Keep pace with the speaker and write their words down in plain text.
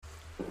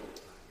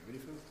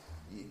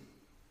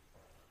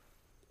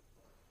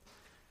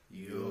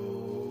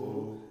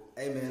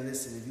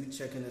listen, if you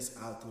checking us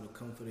out through the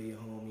comfort of your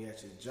home, you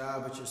at your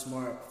job, with your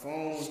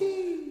smartphone,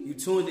 you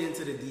tuned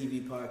into the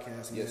DV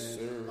podcast, man. Yes,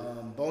 sir.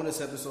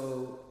 Bonus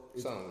episode.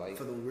 Sound like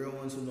for the real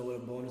ones who know what a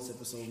bonus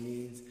episode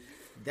means.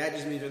 That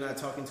just means we're not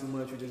talking too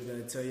much. We're just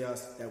going to tell y'all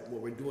that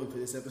what we're doing for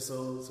this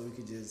episode, so we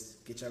can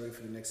just get y'all ready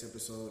for the next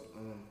episode.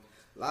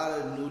 A lot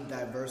of new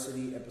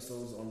diversity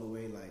episodes on the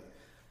way. Like,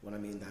 when I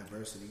mean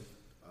diversity,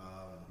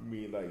 you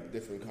mean like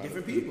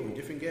different people,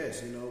 different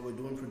guests. You know, we're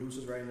doing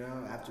producers right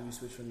now. After we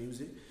switch from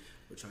music,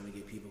 we're trying to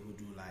get people who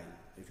do, like,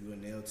 if you're a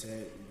nail tech,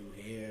 you do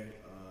hair,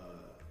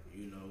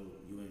 you know,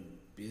 you in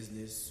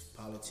business,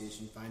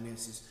 politician,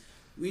 finances.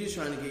 We just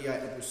trying to get y'all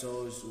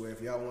episodes where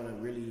if y'all want to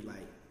really,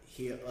 like,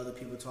 hear other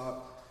people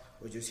talk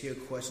or just hear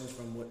questions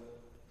from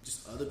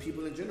just other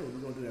people in general,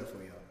 we're going to do that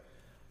for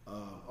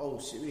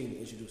y'all. We didn't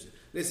introduce it.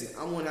 Listen,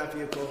 I'm one out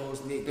here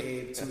co-host, Nick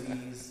Gabe,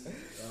 2E's,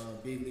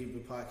 Big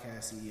Libra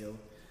Podcast CEO,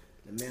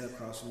 the man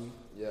across from me.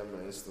 Yeah,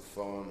 man, it's the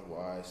fun,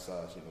 wise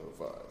side, you know,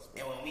 the vibes.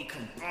 And when we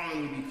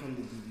combine, we become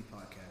the DV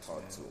Podcast.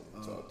 Talk to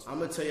him. I'm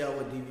going to tell y'all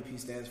what DVP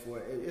stands for.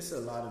 It's a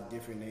lot of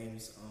different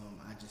names.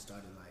 I just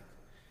started, like,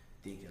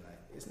 thinking, like,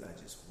 it's not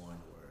just one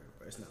word,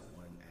 or it's not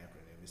one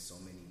acronym. It's so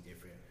many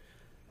different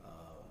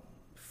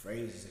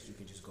phrases that you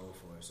can just go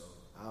for. So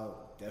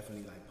I'll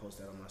definitely, like, post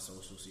that on my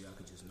social so y'all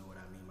can just know what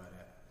I mean by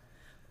that.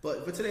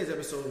 But for today's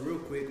episode, real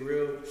quick,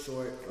 real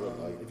short.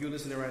 If you're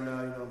listening right now,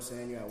 you know what I'm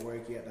saying, you're at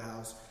work, you're at the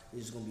house,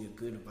 this is going to be a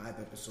good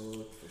vibe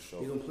episode. For sure.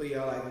 We're going to play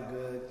y'all like a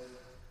good,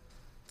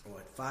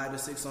 5 to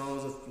 6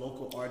 songs of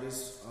local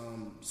artists.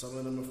 Some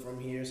of them are from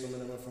here, some of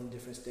them are from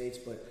different states,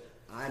 but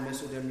I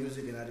mess with their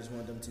music and I just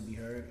want them to be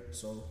heard.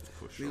 So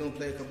we're going to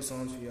play a couple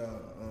songs for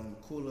y'all.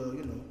 Cooler,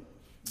 you know,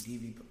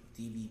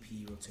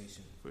 DVP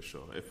rotation. For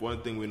sure. If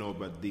one thing we know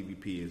about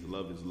DVP is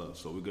love.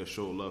 So we're going to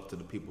show love to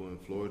the people in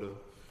Florida.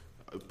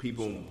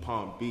 People in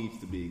Palm Beach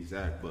to be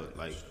exact, but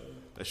like,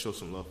 let's show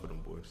some love for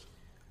them boys.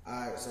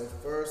 Alright, so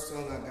first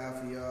song I got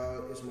for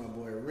y'all is my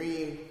boy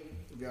Reem.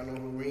 If y'all know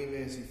who Reem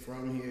is, he's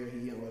from here.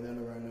 He in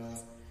Orlando right now,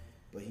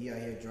 but he out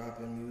here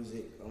dropping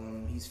music.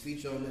 He's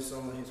featured on this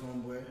song with his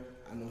homeboy,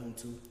 I know him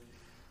too,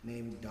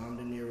 named Dom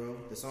De Niro.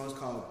 The song's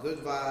called Good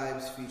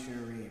Vibes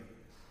featuring Reem.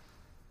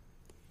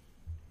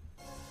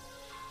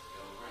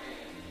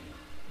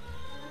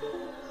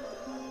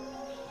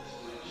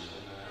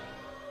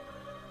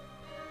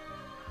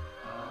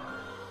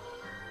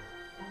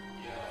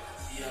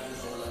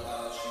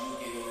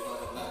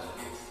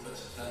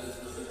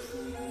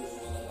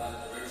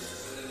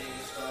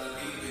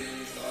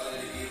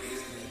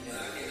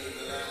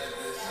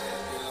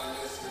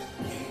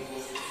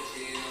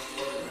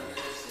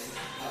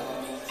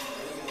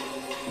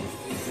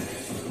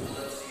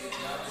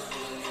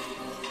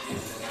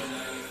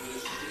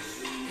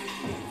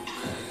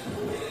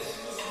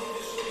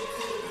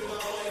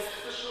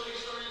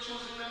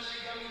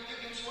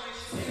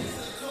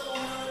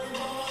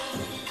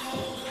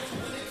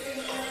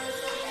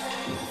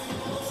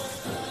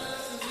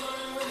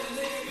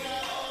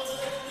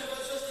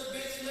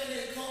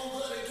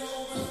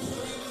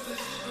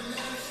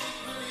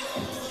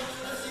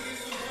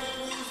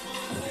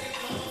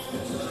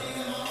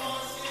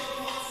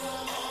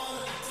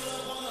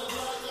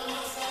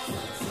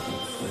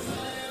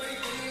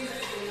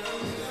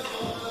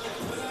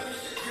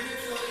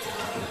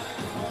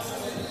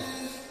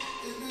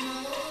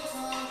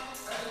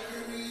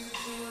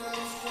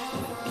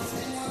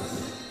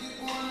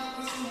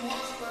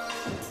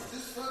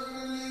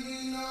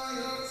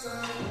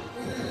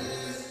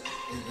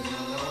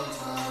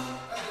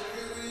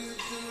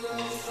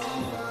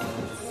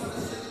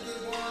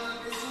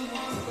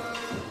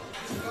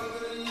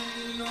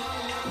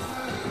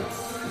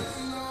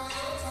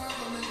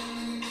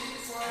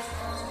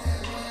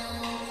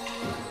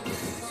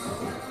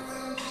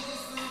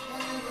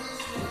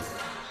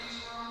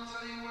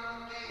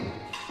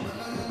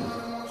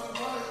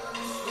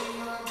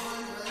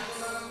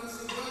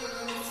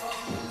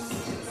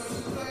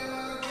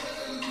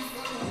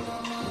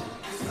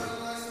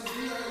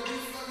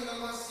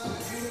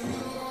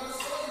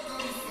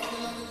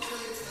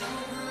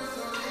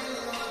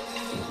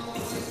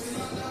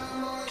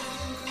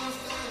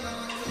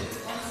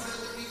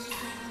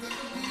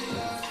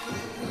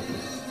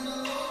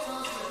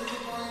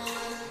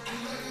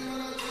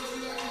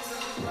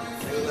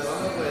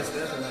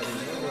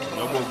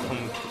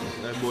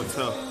 That boy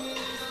tough.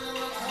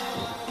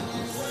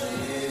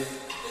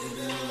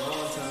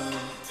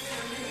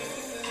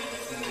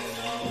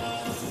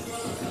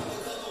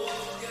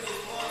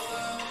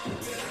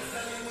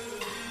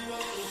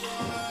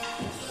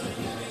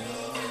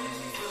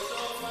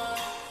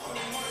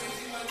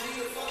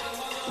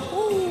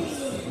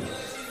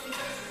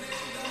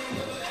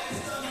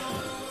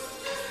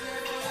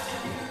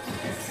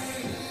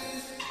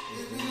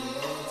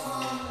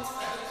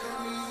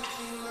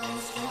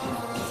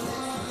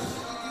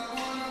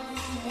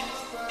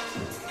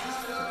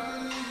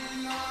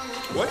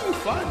 Where do you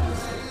find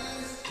this?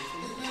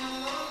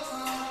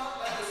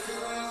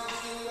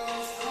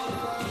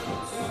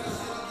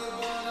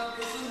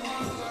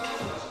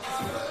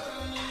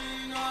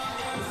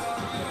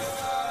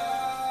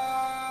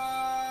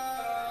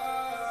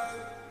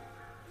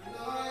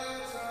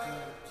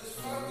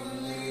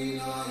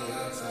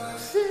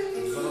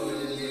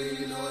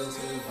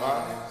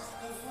 vibes.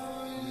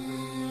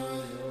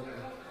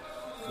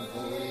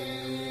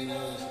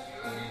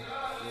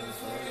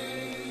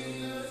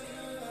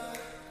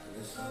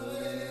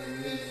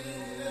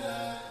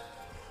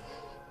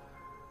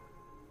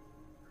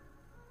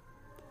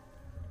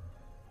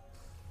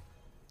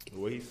 The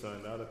way he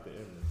signed out at the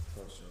end.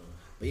 For sure.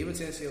 But even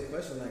to answer your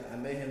question, like I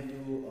met him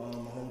through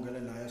my homegirl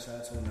Anaya. Shout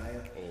out to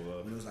Anaya.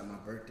 Oh, when it was like my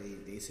birthday,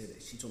 they said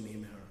that she told me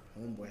him and her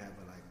homeboy have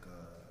like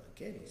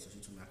Getty, so she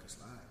told me I could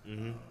slide.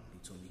 Mm-hmm. He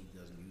told me he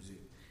does music,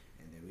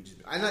 and then we just.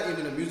 I'm not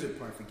even the music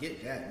part.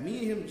 Forget that. Me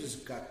and him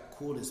just got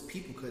cool as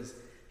people because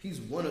he's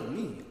one of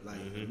me.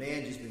 Like the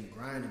man just been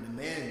grinding. The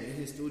man in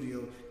his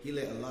studio, he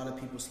let a lot of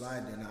people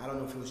slide there. Now I don't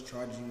know if it was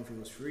charging, if it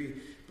was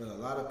free, but a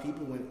lot of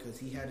people went because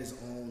he had his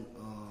own.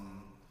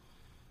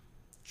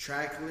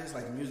 Track list,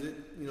 like music,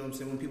 you know what I'm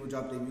saying? When people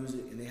drop their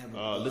music and they have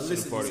a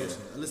listening party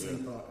session, a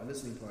listening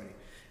party,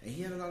 and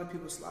he had a lot of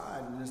people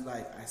slide, and it's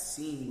like I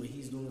seen what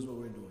he's doing is what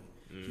we're doing.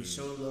 He's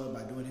showing love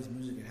by doing his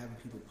music and having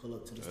people pull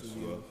up to the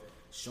studio,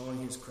 showing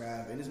his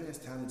craft, and this man's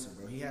talented,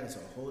 bro. He had us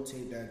a whole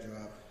tape that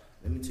dropped.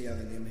 Let me tell y'all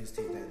the name of his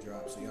tape that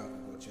dropped, so y'all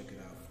can go check it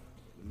out.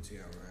 Let me tell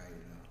y'all right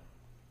now.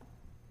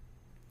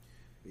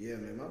 But yeah,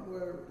 man, my boy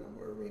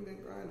Reem been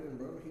grinding,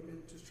 bro. He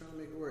been just trying to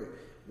make it work.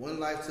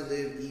 One Life to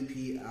Live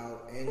EP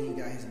out, and he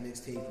got his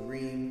mixtape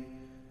Reem,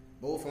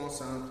 both on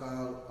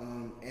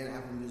SoundCloud and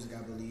Apple Music,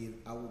 I believe.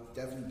 I will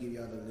definitely give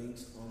y'all the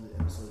links on the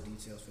episode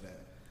details for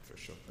that. For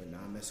sure. But now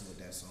I'm messing with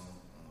that song.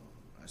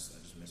 I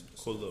just messing with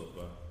the Cool song. up,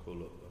 bro.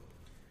 Cool up, bro.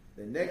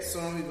 The next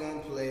song we're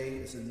gonna play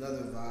is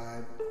another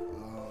vibe.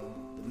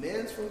 The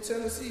man's from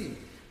Tennessee.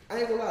 I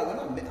ain't gonna lie, when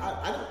I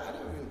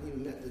don't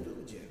even met the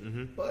dude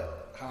yet.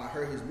 But how I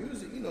heard his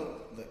music, you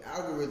know, the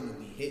algorithms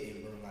be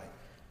hitting, bro. Like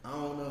I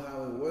don't know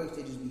how it works,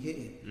 they just be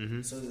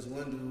hitting. So there's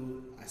one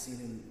dude I seen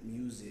him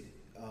music.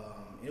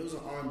 It was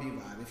an R&B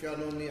vibe. If y'all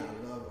know me, I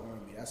love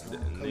R&B. That's how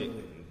I'm coming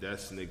with it.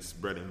 That's Nick's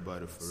bread and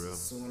butter for real.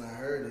 So when I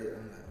heard it,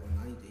 I'm like, well,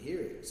 I need to hear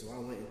it. So I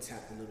went and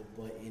tapped the little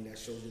button that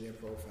shows you their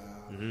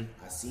profile.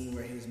 I seen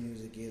where his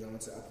music is. I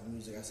went to Apple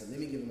Music. I said, let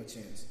me give him a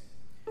chance.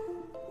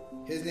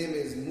 His name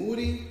is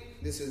Moody.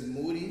 This is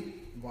Moody,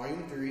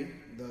 Volume 3,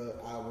 the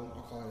album.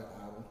 I'll call it an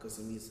album because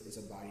to me it's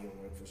a body of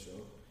work for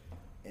sure.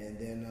 And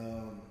then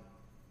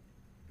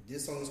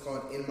this song is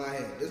called In My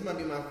Head. This might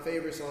be my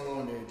favorite song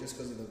on there just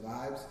because of the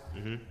vibes.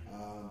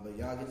 But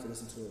y'all get to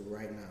listen to it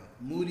right now.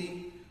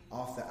 Moody,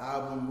 off the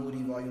album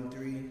Moody Volume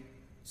 3,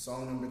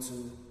 song number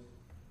 2,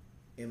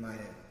 In My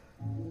Head.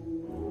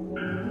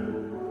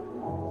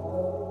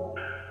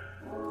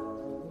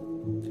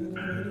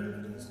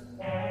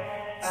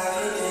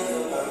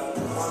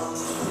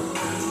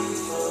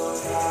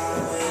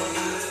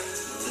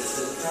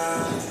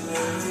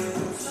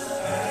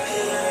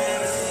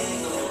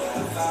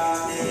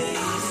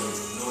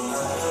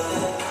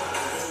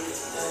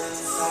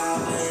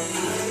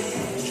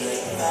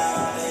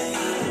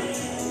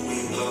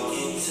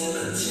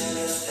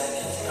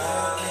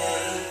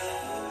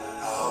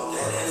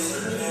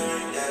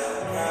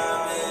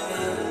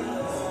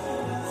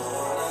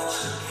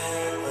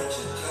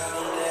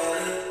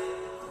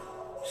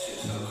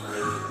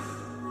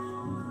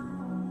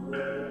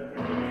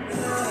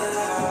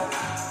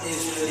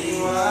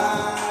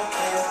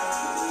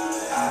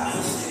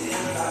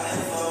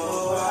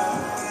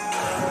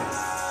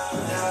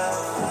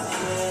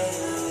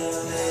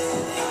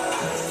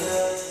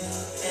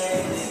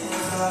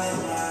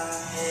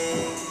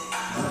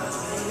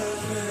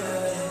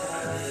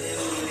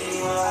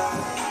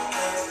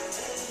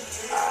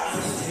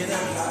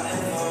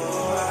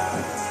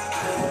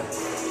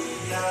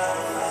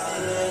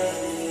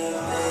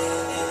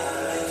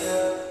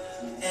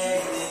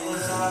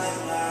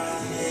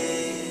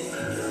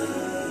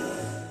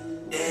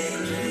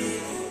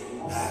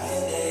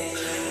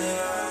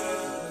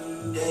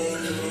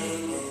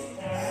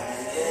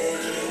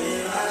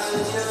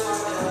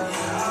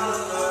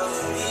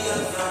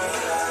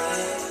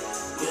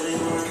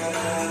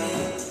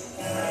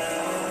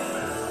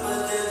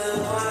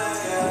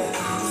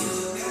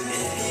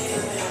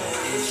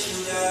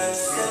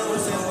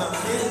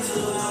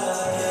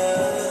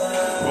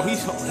 Oh,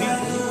 he's coming.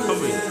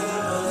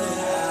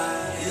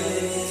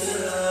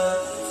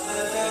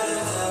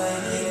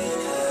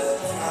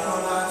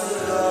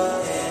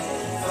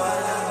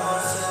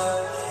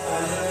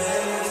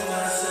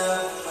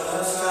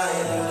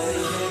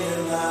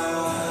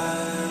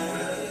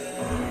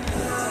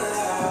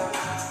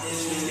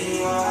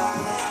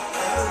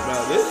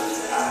 Now this.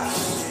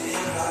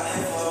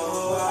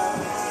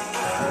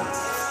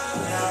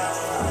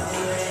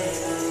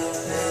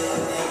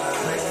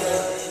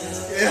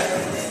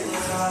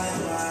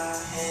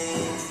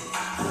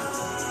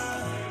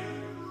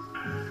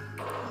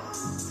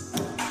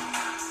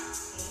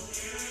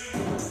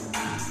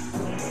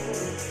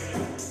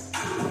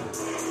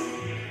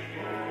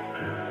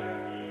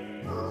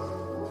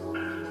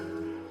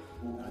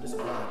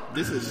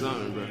 This is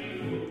something, bro.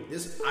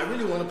 I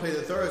really want to play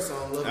the third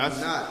song, Love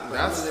Me Not.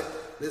 That's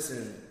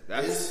listen.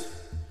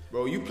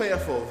 bro. You play it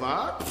for a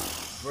vibe.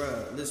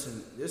 Bruh,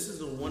 listen, this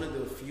is one of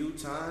the few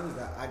times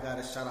that I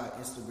gotta shout out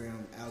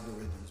Instagram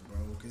algorithms, bro,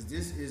 because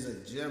this is a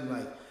gem.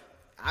 Like,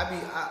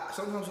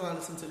 sometimes when I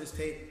listen to this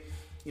tape,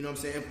 you know what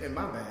I'm saying? And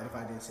my bad if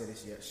I didn't say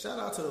this yet. Shout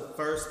out to the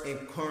first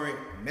and current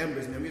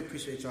members, man. We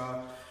appreciate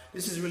y'all.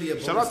 This is really a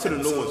bonus Shout out to the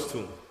episode. new ones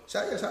too.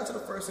 Shout out to the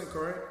first and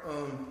current.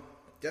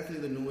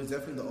 Definitely the new ones,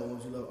 definitely the old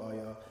ones. We love all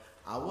y'all.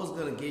 I was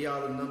gonna give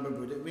y'all a number,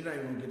 but we're not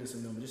even gonna get us a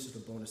number. This is a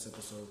bonus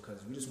episode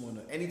because we just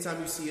wanna.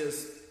 Anytime you see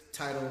us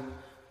title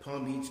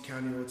Palm Beach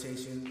County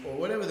Rotation or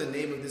whatever the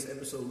name of this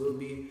episode will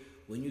be,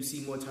 when you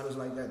see more titles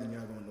like that, then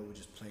y'all gonna know we're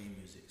just playing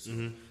music.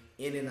 So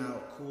in and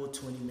out, cool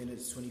 20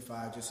 minutes,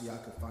 25, just so y'all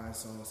can find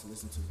songs to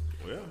listen to.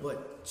 Yeah.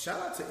 But shout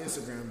out to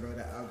Instagram, bro,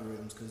 the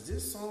algorithms, because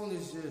this song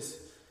is just,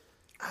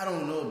 I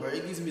don't know, bro.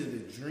 It gives me the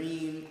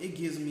dream. It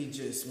gives me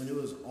just, when it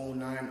was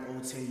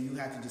 09, 010, you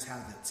have to just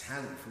have the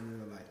talent for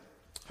real. Like,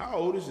 How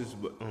old is this?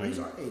 he's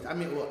our age. I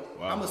mean, well,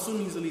 Wow. I'm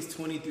assuming he's at least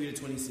 23 to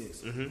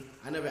 26.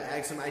 I never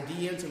asked him. I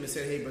DM'd him and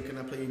said, hey, bro, can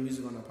I play your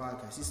music on the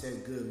podcast? He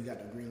said, good, we got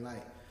the green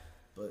light.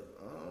 But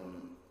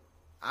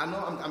I know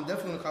I'm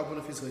definitely going to cop one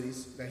of his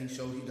hoodies that he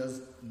showed. He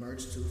does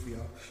merch, too, for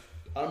y'all.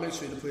 I'll make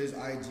sure to put his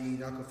IG.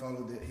 Y'all can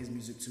follow his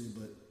music, too.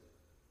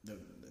 But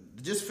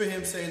just for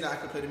him saying that I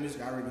could play the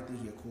music, I already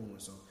think he's a cool one.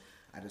 So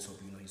I just hope,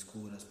 he's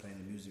cool with us playing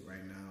the music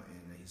right now.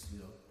 And that he's,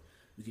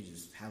 we could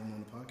just have him on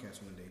the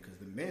podcast one day because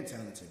the man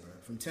talented, bro.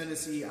 From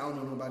Tennessee, I don't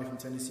know nobody from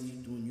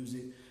Tennessee doing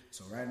music.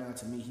 So right now,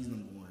 to me, he's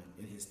number one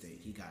in his state.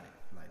 He got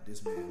it. Like,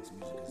 this man's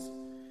music is...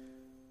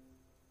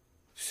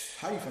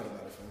 How you felt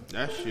about it,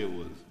 fam? That shit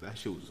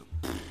was.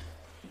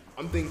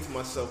 I'm thinking to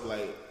myself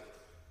like,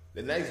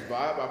 the next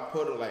vibe I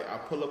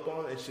pull up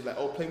on and she like,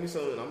 oh, play me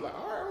something. And I'm like,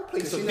 all right, I'm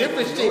play some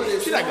different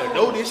shit. She not gonna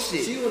know this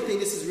shit. She gonna think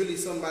this is really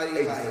somebody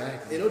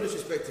Exactly. like, no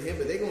disrespect to him,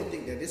 but they gonna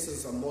think that this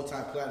is a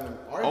multi-platinum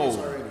artist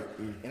already,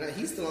 and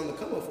he's still on the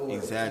come up for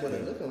Exactly. what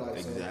it looking like.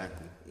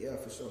 Exactly. So, yeah,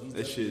 for sure. He's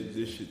This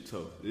definitely- shit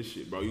tough. This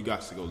shit, bro. You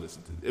got to go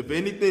listen to it. If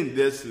anything,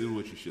 this is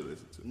what you should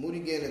listen to. Moody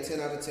getting a 10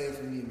 out of 10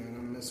 for me, man.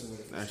 I'm messing with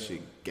it. For That sure.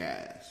 shit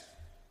gas.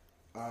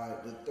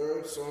 Alright, the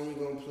third song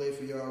we're gonna play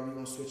for y'all, we're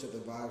gonna switch up the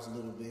vibes a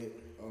little bit.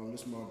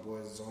 This is my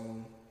boy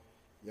Zone.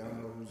 Y'all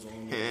know who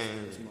Zone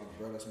is. That's my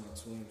brother, that's my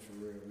twin for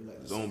real. We like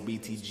the Zone same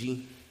BTG.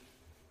 person.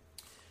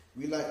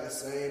 We like the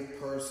same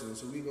person,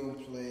 so we gonna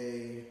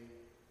play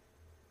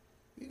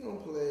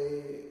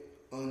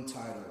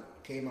Untitled.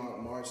 Came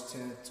out March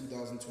 10th,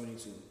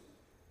 2022.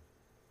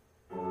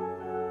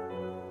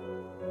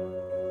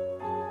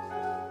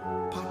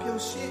 Pop your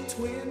shit,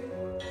 twin.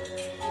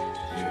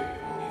 Yeah,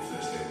 when you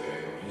flex that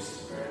bag on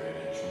Instagram, that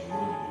ain't true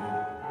money,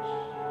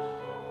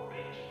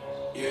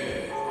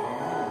 Yeah,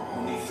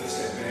 only flex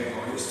that bag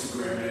on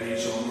Instagram, that ain't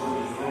your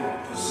money,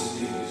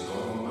 Pussy niggas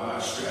gon' buy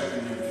a strap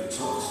and if the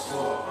toes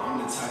fall, I'm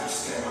the type to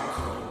stab my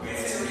couple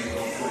bands and they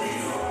gon' put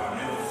it up.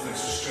 I never flex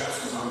with straps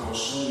cause I'm gon'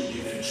 shoot it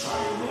if you try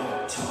it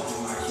up.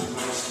 Talking like you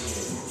light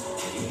skin,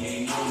 and you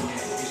ain't know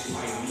that. Bitch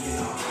fight me and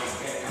I'll fight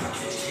back. I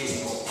catch case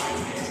and gon' fight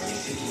back. They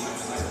think you like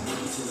a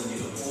movie till a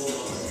nigga pull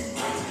up and be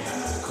right back. I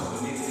know a couple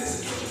niggas that's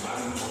a catch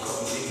body, know a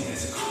couple niggas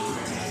that's a cool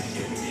rap. And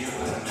every day I'm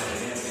like, I'm mad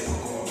at that, they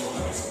gon' go and roll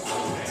like some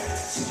cold back.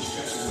 See the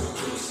stretches where the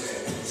police at,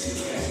 see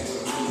the action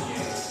where the money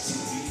at, see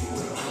the beef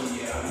where the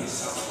honey at. I'm in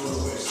South Florida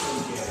where the sun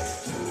at.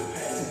 Play with the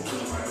pad and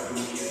pull right up on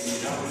me and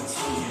get out with the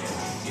tongue at.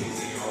 Niggas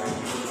they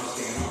already know I'm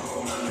staying on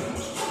home, I never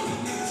much for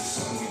these niggas. It's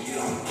something to get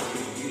on the board,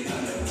 they get it. I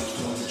never much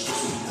for the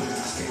trust me, but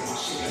I stay on my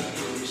shit, gotta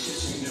do this shit,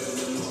 so you never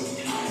let know what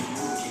you be like you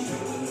broke. You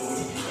never let know what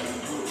you be like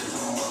you broke, cause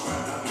I'm on my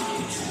grind, I be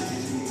getting to it.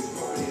 These niggas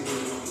broke, they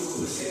really don't do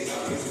it. Say they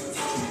got ways to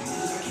protect me,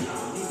 I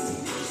cannot believe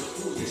it. Niggas are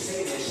fools, they say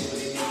that shit, but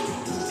they never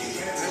do it. They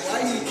rap Like, why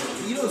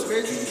you know what's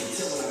crazy?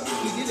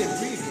 He didn't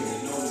breathe it.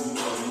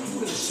 You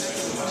would have shut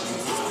him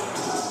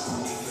up.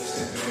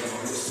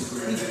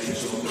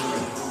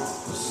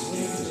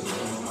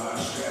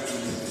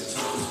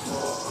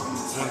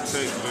 One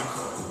take,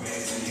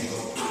 man.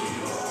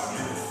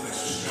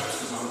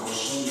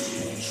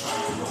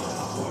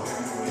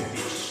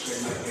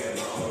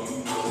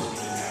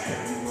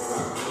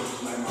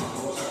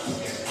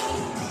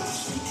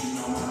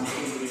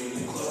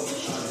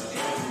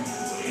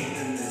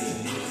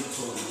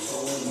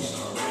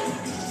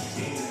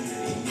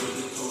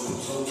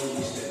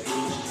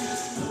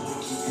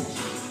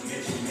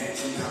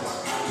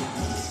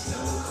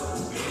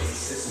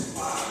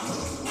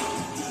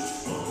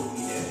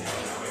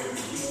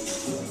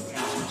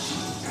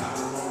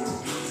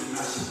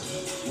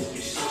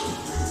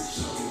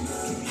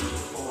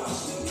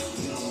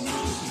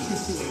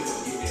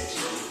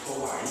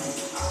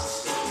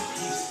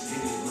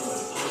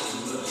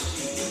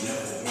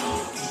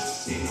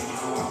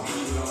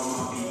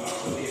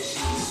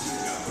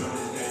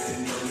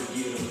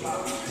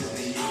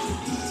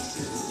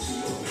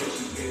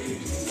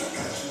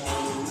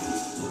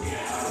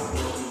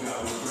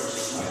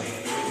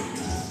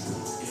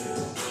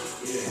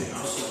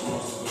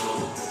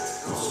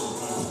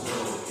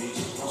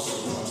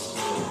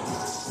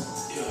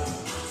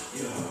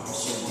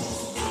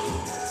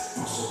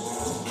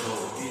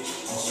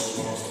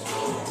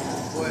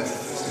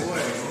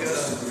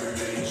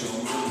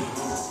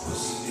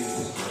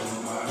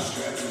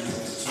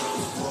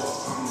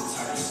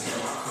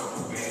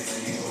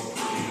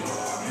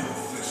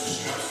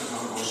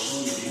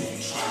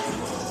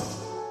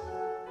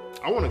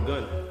 a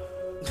gun.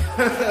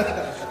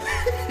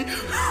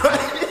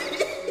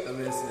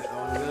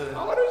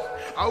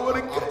 I want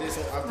a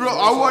gun. Bro,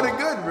 I want a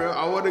gun, bro.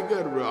 I want a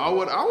gun, bro. I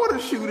want to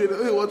shoot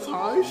it one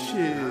time.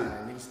 Shit.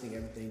 Niggas think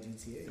everything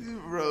GTA.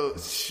 Bro,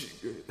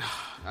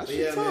 but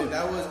yeah, man,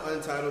 that was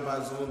Untitled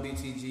by Zone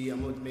BTG.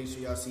 I'm going to make sure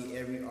y'all see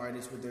every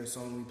artist with their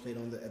song we played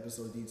on the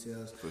episode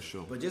details. For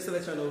sure. But just to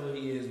let y'all know who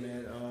he is,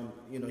 man,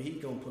 you know, he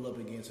going to pull up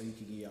again so he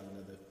can give y'all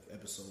another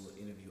episode,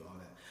 interview, all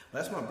that.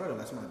 But that's my brother.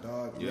 That's my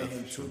dog. We met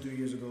him 2-3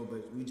 years ago,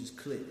 but we just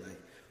clicked. Like,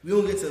 we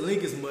don't get to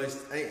link as much.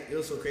 It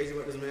was so crazy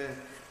about this, man.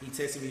 He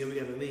texted me, yo, we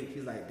got a link.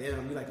 He's like,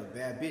 damn, you like a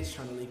bad bitch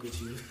trying to link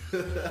with you.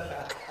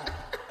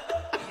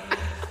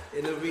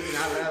 And I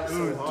laughed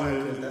so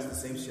hard because that's the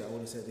same shit I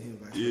would have said to him.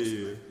 Like,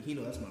 he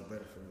know that's my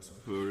brother for real. So,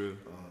 for real.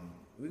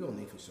 We gonna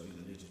link for sure. You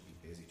know, they just be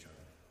busy trying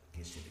to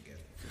get shit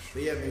together.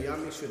 But yeah, man, y'all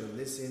make sure to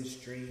listen,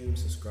 stream,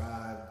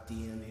 subscribe,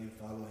 DM him,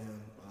 follow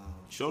him.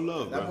 Show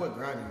love, that bro. boy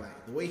grinding.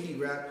 Like the way he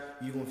rap,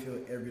 you gonna feel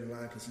every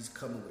line because he's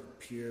coming with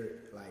pure,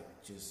 like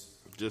just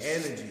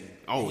energy.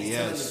 Oh, he's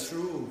yes.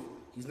 telling the truth.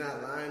 He's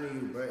not lying to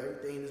you, bro.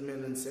 Everything this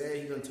man done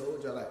said, he done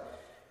told y'all, like,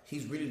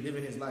 he's really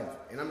living his life.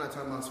 And I'm not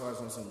talking about as far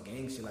as on some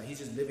gang shit. Like, he's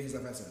just living his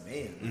life as a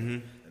man. Mm-hmm.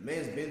 The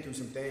man's been through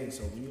some things,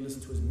 so when you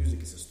listen to his music,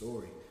 it's a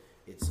story.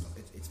 It's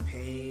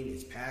pain,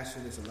 it's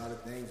passion, it's a lot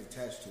of things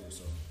attached to it.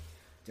 So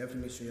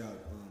definitely make sure y'all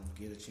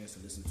get a chance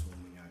to listen to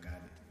him when y'all got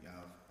it.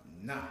 Y'all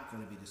not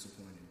gonna be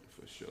disappointed.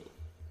 For sure.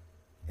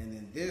 And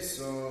then this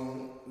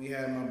song, we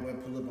had my boy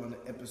pull up on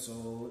the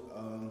episode,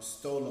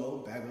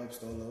 Stolo, Back Up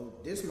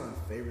Stolo. This is my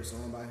favorite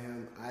song by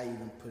him. I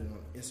even put it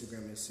on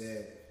Instagram and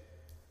said,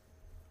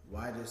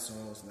 why this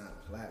song's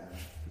not platinum.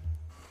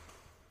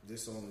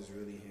 This song is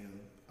really him.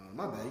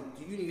 My bad,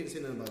 you didn't get to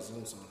say nothing about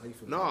Zone song. How you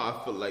feel? No, I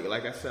feel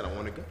like I said, I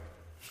want to go.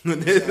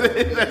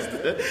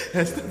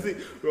 That's the thing,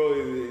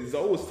 bro. He's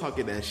always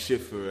talking that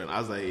shit for real. And I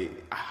was like,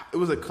 it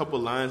was a couple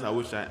lines. I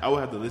wish I would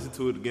have to listen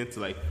to it again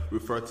to like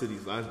refer to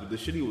these lines. But the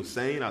shit he was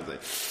saying, I was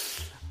like,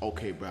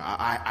 okay, bro.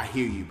 I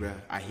hear you, bro.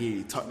 I hear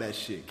you. Talk that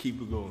shit.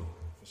 Keep it going.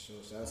 For sure.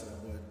 Shout out to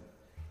that boy,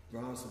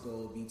 Bronze to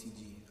Gold,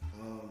 BTG.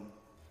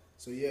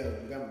 So yeah,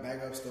 we got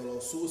Back Up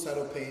Stolo.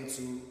 Suicidal Pain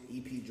 2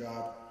 EP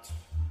dropped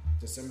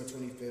December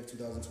 25th,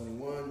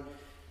 2021.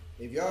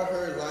 If y'all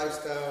heard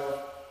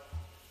Lifestyle,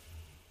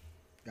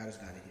 y'all just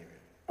gotta hear it.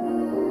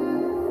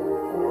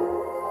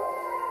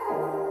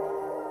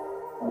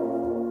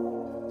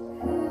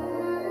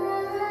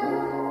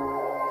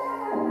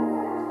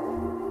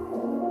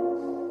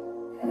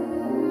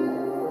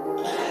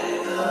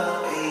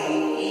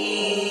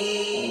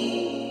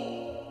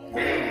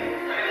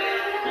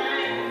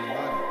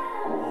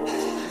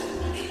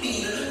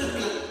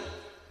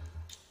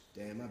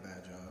 Damn, my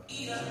bad, y'all.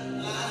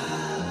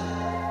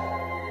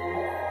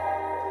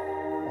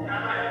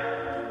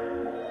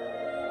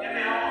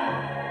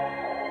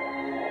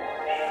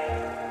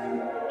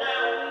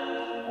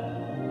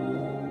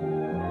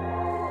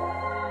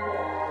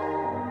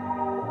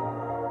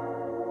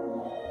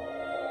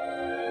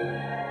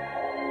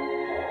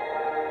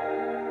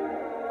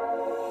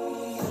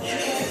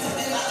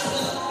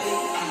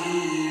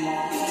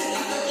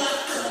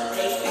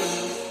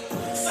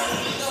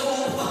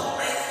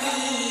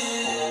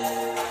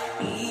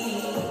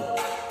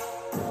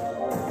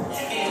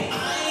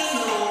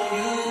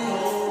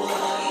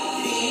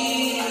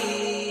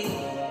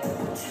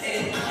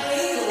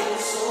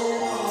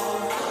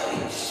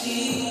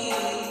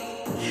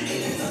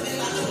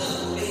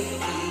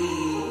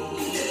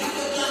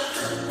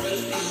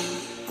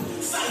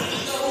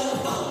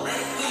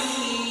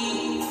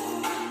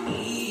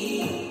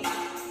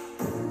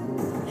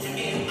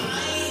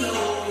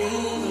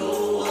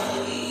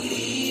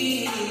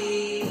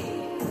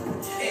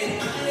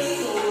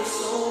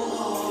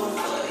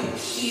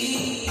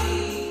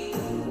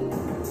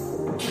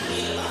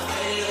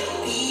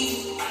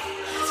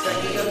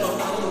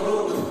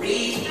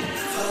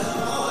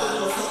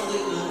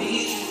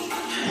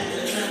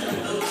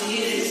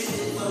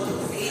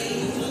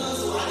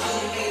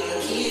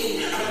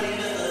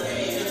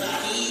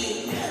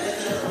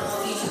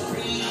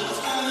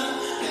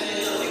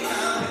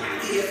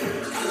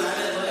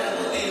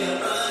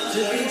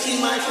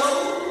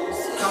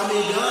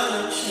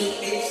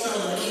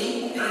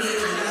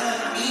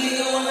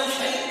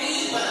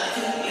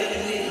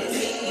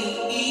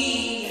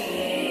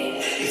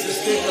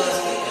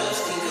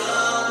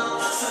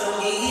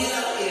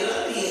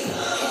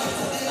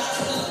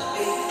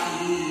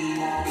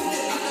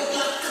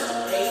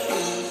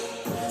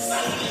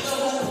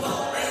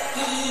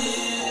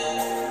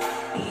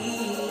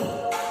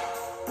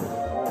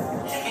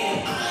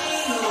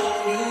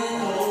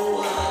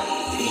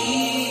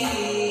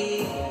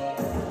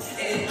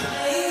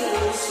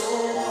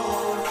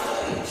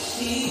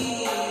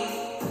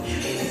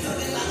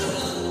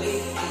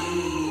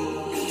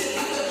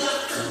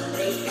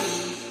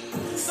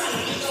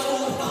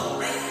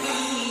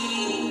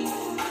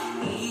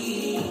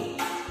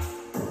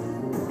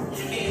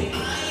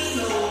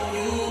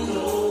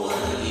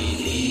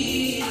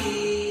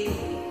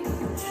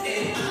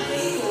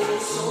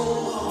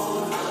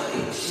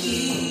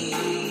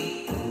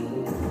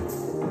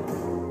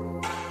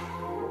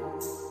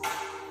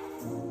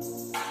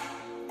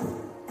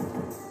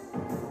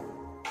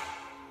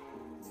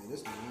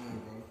 This the one,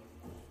 bro.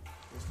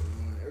 This the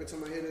one. Every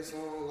time I hear this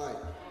song, like,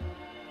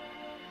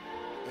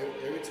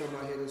 every time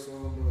I hear this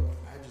song, bro,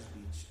 I just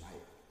be like,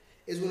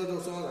 it's one of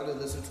those songs I just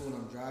listen to when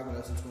I'm driving, I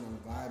listen to when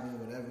I'm vibing,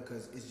 whatever,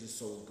 because it's just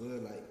so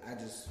good. Like, I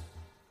just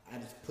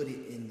put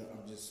it in the,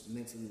 I'm just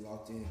mentally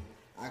locked in.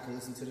 I can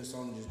listen to this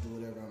song and just do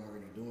whatever I'm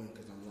already doing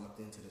because I'm locked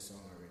into the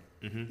song already.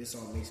 Mm-hmm. This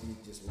song makes me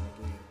just lock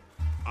in.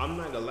 I'm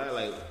not gonna lie,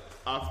 like,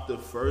 off the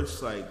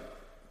first, like,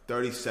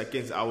 30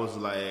 seconds, I was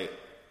like,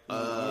 I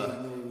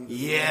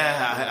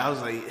was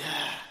like,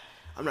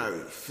 I'm not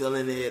really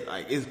feeling it.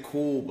 Like, it's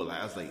cool, but like,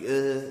 I was like,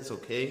 it's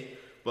okay.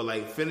 But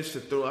like, finish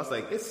it through, I was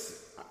like,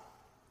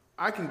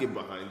 I can get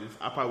behind this.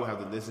 I probably will have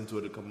to listen to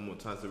it a couple more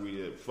times to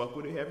really fuck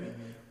with it heavy.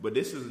 Mm-hmm. But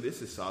this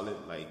is solid.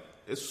 Like,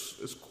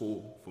 it's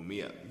cool for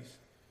me at least.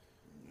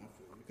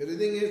 Because the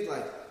thing is,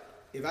 like,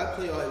 if I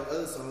play all his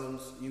other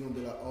songs, you're gonna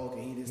be like, oh,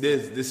 okay,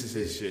 this is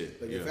his shit.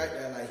 But the fact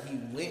that like he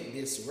went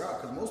this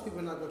route, because most people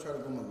are not gonna try to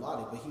go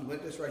melodic, but he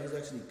went this route. He's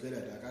actually good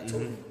at that. Like, I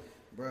told him,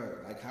 bro,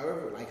 like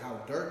how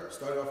Dirk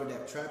started off with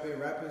that trapping,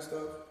 rapping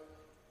stuff,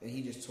 and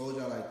he just told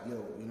y'all like, yo,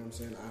 you know what I'm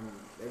saying?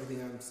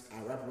 Everything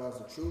I rap about is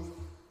the truth,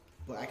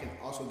 but I can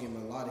also get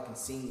melodic and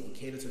sing and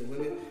cater to the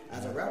women.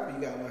 As a rapper,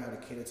 you gotta learn how to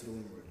cater to the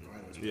women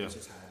regardless. Yeah. That's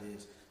just how it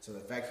is. So the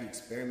fact he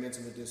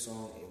experimented with this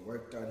song, it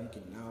worked out. He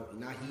can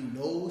now he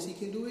knows he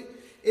can do it.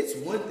 It's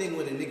one thing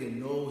when a nigga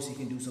knows he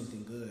can do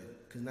something good,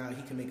 because now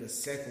he can make a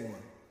second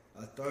one,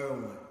 a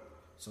third one.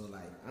 So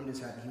like, I'm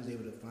just happy he was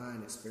able to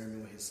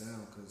experiment with his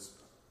sound, because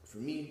for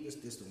me, this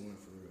the one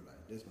for real.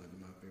 Like, this might be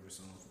my favorite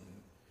song from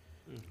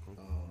him.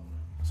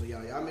 So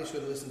y'all make sure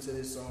to listen to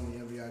this song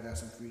whenever y'all got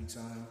some free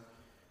time.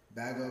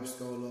 Bag Up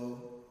Stolo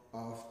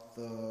off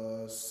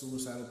the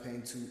Suicidal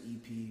Pain 2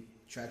 EP,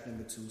 track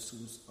number 2,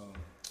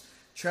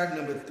 track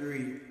number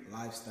 3,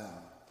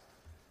 Lifestyle.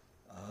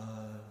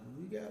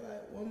 We got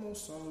like one more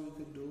song we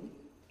could do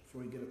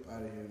before we get up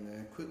out of here,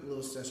 man. Quick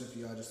little session for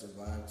y'all just to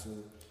vibe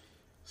to.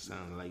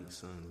 Sound like.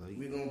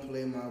 We gonna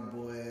play my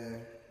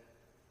boy.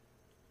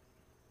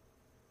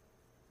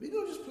 We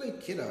gonna just play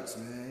Kid Ups,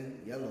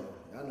 man. Yellow.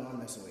 Y'all know I'm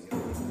messing with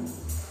Yellow.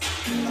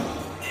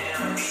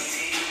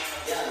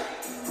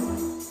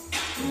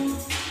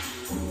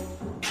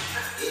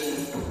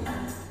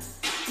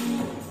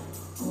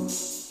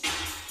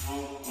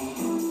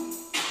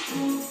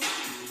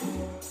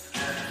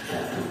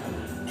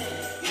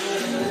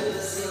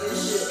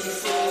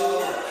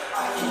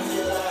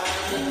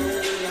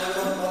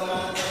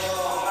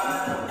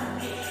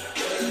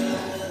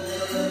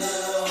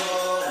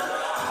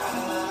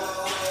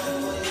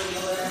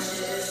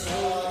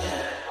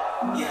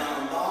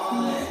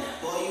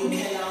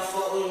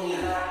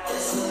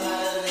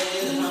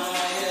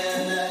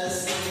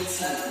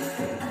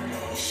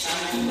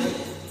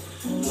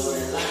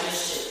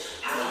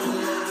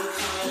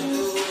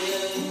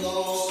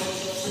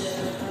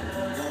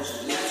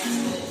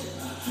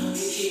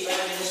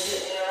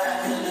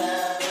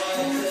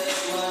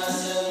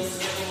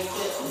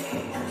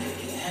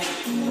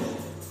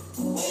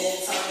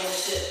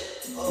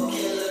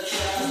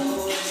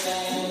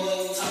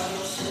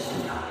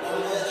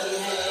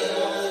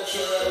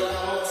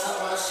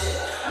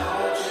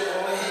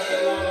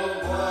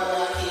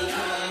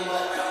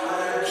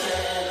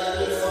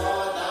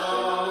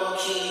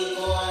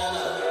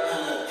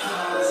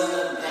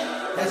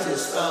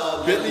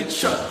 Bentley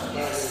truck.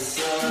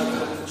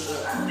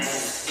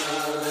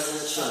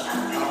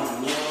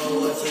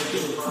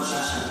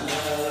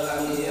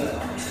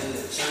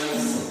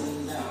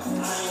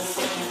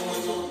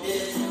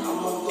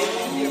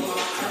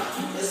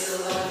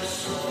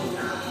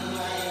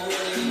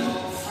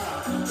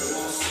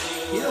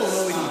 He don't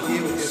know what he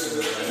did with this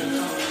one.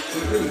 He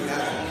really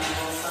got it.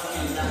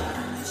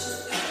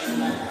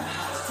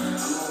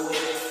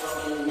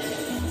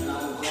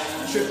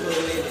 Triple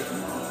lady.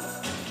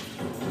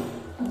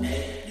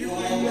 You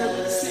ain't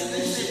never seen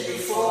this shit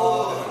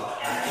before.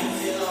 I can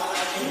feel like I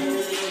can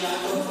really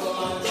knock up on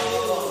my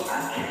door.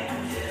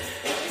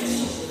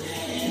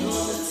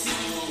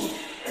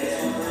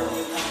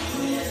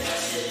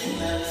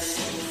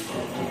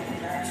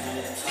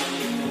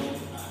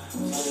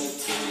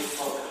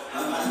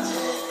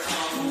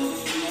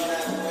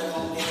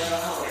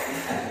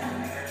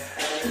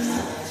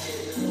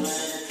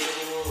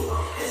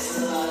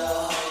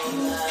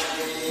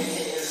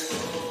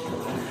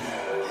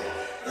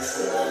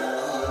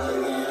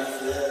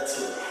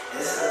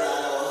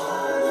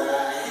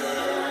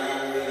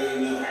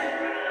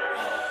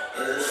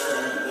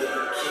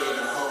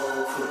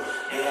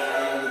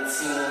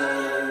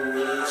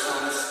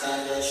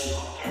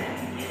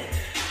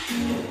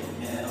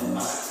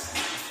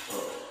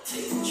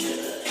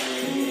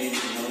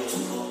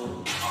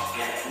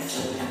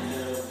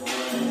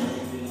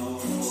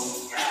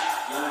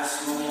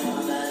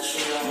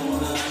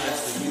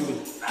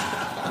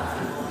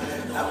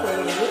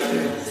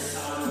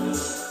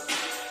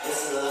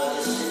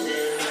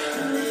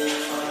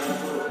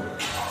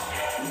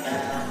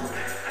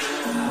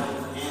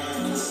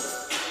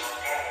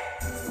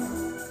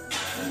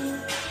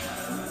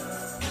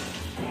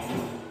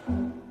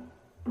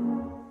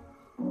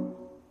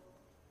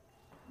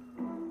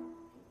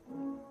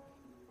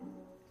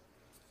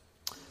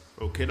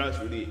 Bro, Kid-Ox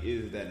really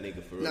is that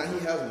nigga for real. Nah, he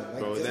has one. Like,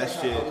 bro, just that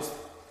like shit. how I was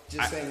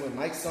just saying with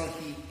Mike's song,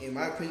 in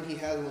my opinion, he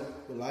has one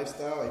with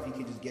Lifestyle. If he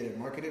could just get it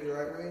marketed the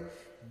right way,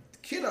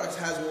 Kid-Ox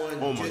has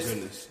one. Oh my just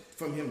goodness.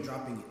 From him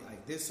dropping it,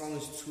 like this song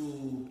is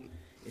too.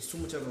 It's too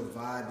much of a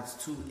vibe. It's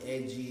too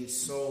edgy. It's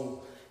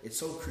so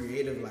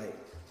creative. Like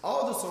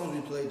all the songs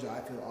we played, I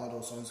feel all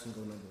those songs can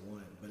go number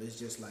one. But it's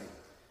just like,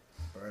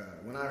 bruh.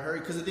 When I heard,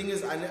 because the thing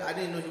is, I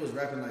didn't know he was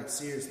rapping like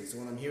seriously. So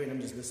when I'm hearing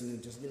him, just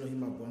listening, just he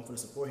my boy, I'm gonna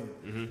support him.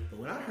 Mm-hmm. But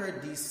when I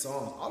heard these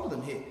songs, all of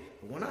them hit.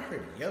 But when I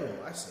heard Yellow,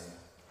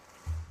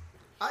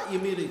 I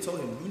immediately told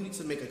him, you need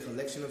to make a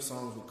collection of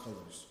songs with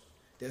colors.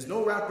 There's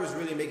no rappers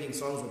really making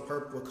songs with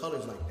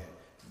colors like that.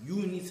 You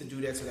need to do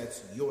that, so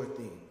that's your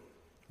thing.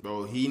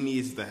 Bro, he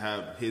needs to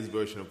have his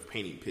version of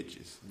painting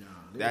pictures. Nah,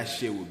 that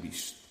shit would be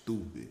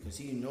stupid. Because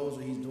he knows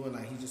what he's doing.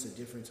 Like, he's just a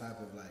different type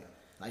of,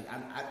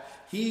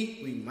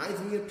 he reminds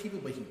me of people,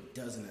 but he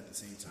doesn't at the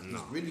same time. No.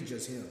 He's really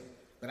just him.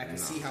 But I can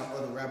see how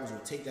other rappers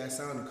would take that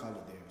sound and call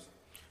it theirs.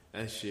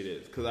 That shit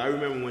is. Because I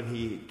remember when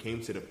he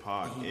came to the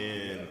pod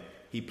and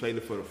he played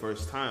it for the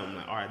first time. I'm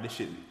like, all right, this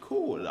shit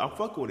cool. I'm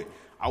fucking with it.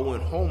 I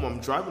went home. I'm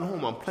driving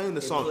home. I'm playing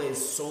the song. It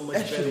plays so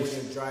much better when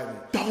you're driving.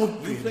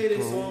 You play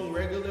this song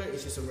regular,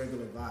 it's just a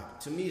regular vibe.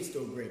 To me, it's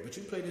still great. But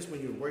you play this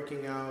when you're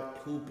working out,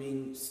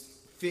 hooping,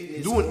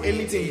 fitness, doing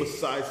anything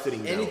besides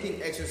sitting down. Anything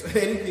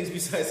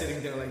besides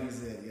sitting down, like you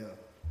said, yeah.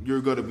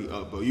 You're gonna be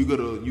up, bro. You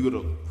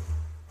gotta.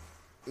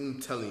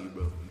 I'm telling you,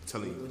 bro. I'm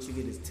telling you. What you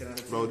get is 10 out of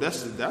 10. Bro,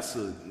 that's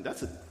a.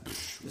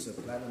 It's a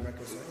platinum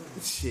record song.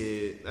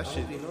 Shit, that I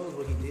shit. hope he knows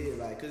what he did.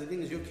 Like, cause the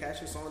thing is, you'll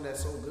catch a song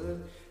that's so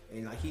good,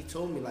 and like he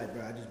told me, like,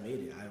 bro, I just made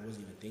it. I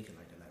wasn't even thinking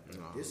like that. Like,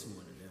 bro, this is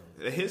one of them.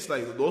 It hits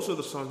like those are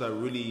the songs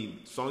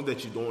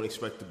that you don't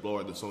expect to blow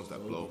are the songs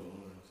that blow.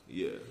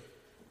 Yeah.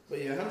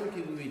 But yeah, how many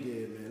people we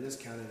did, man? Let's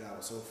count it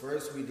out. So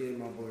first we did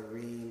my boy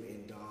Reem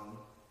and Dom.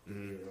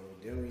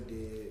 Then we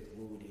did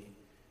Woody.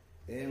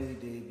 Then we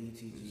did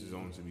BTG. This is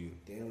on to be.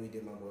 Then we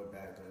did my boy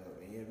Back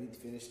Up. And yeah, we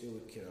finished it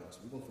with Kid-Ox.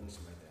 We're gonna finish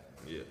it like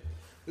that, man. Yeah.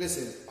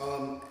 Listen,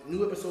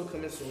 new episode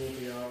coming soon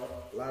for y'all.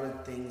 A lot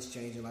of things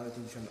changing, a lot of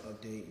things trying to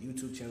update.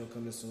 YouTube channel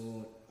coming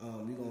soon.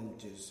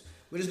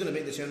 We're just gonna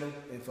make the channel,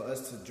 and for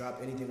us to drop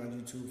anything on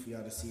YouTube for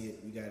y'all to see it,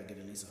 we gotta get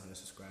at least 100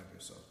 subscribers.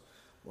 So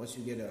once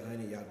you get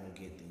 100, y'all gonna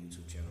get the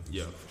YouTube channel.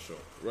 For sure.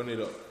 Run it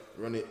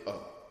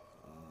up.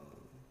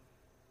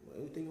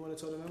 Anything you want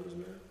to tell the numbers,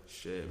 man?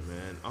 Shit,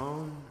 man.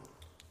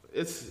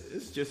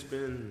 It's just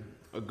been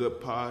a good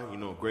pod. You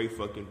know, great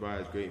fucking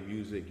vibes, great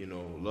music. You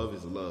know, love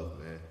is love,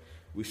 man.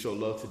 We show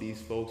love to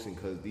these folks, and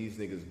cause these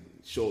niggas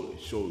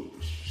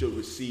should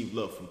receive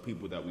love from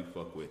people that we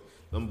fuck with.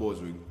 Them boys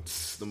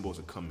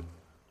are coming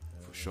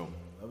for sure.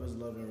 Love is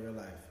love in real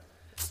life.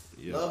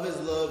 Yeah. Love is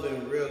love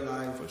in real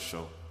life. For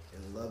sure.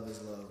 And love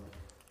is love.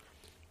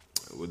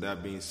 With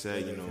that being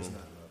said, you know. It's not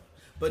love.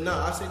 But no,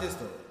 I'll say this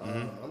though.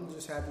 I'm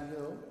just happy,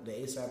 the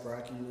ASAP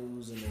Rocky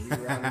news and the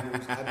rerouting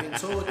news. I've been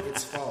told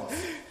it's false.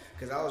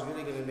 Because I was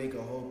really going to make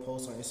a whole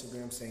post on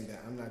Instagram saying that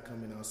I'm not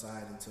coming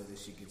outside until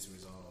this shit gets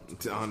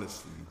resolved.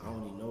 Honestly. I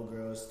don't need no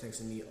girls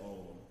texting me, I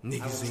Niggas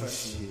don't ain't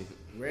trust you. shit.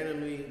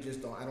 Randomly,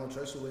 I don't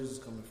trust you. Where's this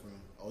coming from?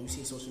 Oh, you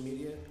seen social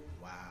media?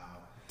 Wow.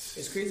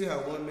 It's crazy how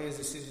one man's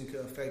decision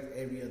could affect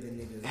every other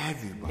nigga.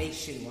 Everybody.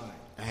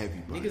 Nationwide.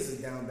 Everybody. Niggas is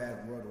down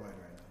bad worldwide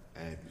right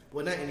now. Everybody.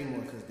 Well, not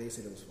anymore because they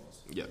said it was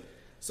false. Yeah.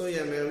 So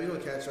yeah, man, we gonna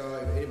catch y'all.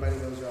 If anybody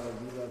knows y'all,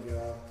 we love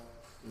y'all.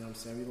 You know what I'm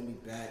saying? We gonna be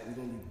back. We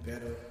gonna be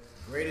better,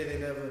 greater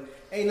than ever.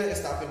 Ain't nothing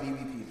stopping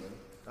BBP, bro.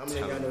 I'm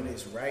gonna let y'all know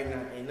this right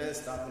now. Ain't nothing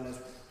stopping us.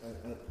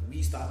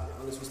 We stop it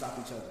unless we stop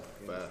each other.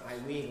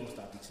 We ain't gonna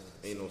stop each other.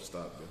 Ain't no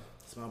stop, bro.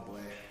 It's my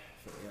boy.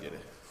 Yeah. Get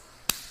it.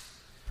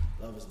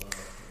 Love is love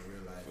in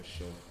real life. For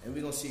sure. And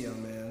we gonna see y'all,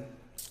 man.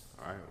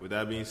 All right. With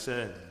that being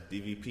said,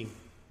 DVP.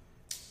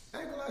 I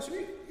ain't gonna lie to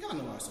you. Y'all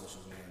know our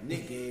socials, man.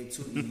 Nick Gabe,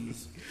 2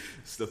 E's.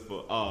 Stuff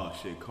for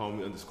call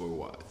me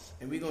 _wise.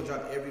 And we gonna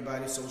drop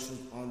everybody's socials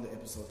on the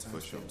episode time.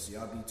 For sure. So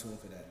y'all be tuned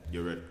for that.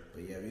 You're ready.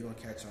 But yeah, we gonna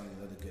catch on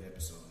another good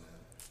episode, man.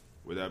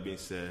 With that being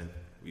said,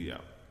 we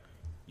out.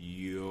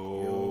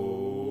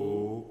 Yo.